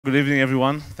Good evening,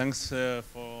 everyone. Thanks for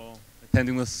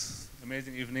attending this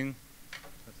amazing evening.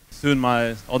 Soon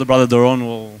my older brother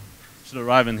Yaron should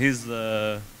arrive, and he's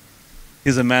a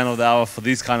man of the hour for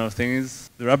these kind of things.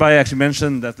 The rabbi actually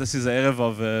mentioned that this is the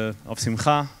Erev of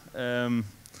Simcha.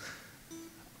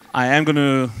 I am going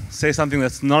to say something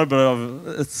that's not a bit of,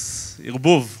 it's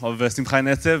Irbuv of Simcha and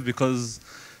Etzev, because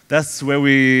that's where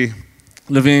we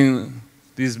living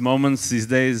these moments, these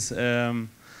days.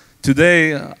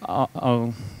 Today,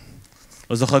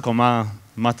 לא זוכר כבר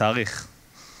מה תאריך.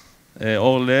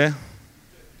 אור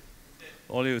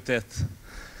לי"ט.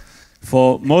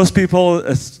 For most people,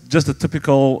 it's just a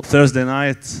typical Thursday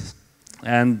night,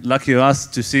 and lucky us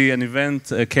to see an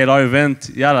event, a KLR event,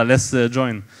 yalla, let's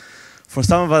join. For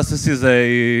some of us, this is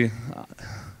I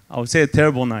would say a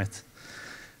terrible night.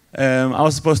 I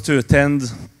was supposed to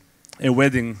attend a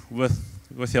wedding with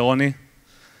Yaroni,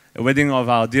 a wedding of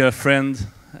our dear friend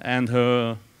and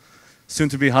her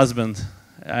soon-to-be husband.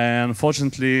 And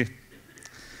unfortunately,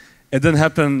 it didn't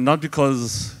happen not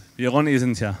because Yaron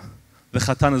isn't here. The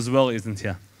Chatan as well isn't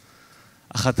here.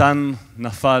 Chatan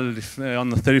nafal on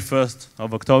the 31st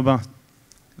of October.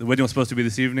 The wedding was supposed to be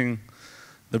this evening.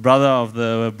 The brother of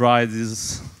the bride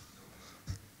is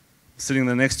sitting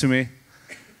there next to me.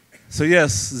 So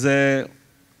yes, the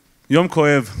Yom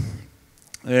Koev.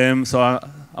 So I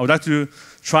would like to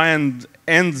try and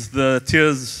end the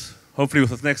tears, hopefully with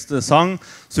the next song,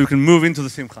 so we can move into the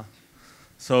Simcha.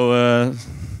 So,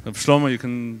 Shlomo, you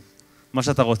can, מה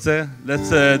שאתה רוצה. Let's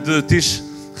do the tish,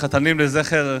 חתנים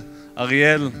לזכר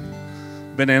אריאל,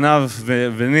 בן עינב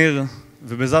וניר,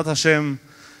 ובעזרת השם,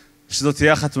 שזאת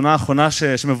תהיה החתונה האחרונה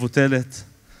שמבוטלת,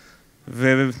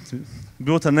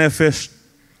 ובריאות הנפש,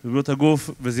 ובריאות הגוף,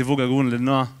 וזיווג הגון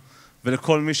לנועה,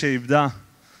 ולכל מי שאיבדה.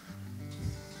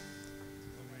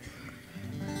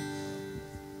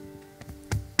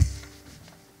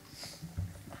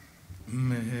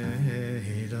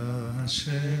 Meheira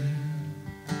Hashem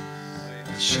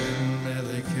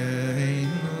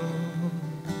Elokeinu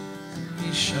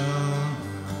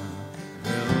Yishama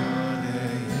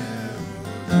Ve'odei Yehuda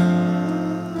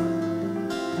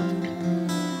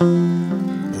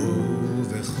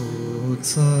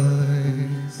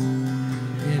Uvechutzos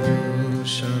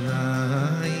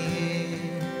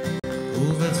Yerushalayim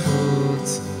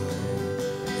Uvechutzos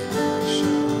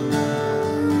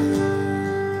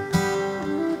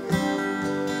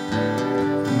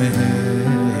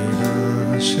Meheira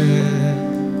Hashem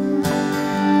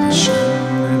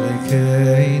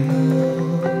Elokeinu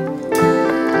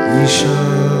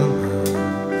Yishama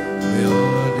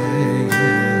Ve'odei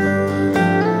Yehuda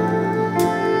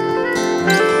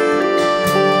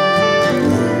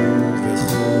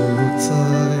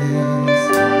Uvechutzos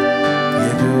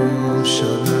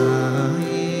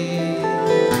Yerushalayim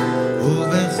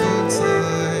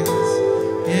Uvechutzos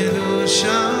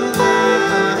Yerushalayim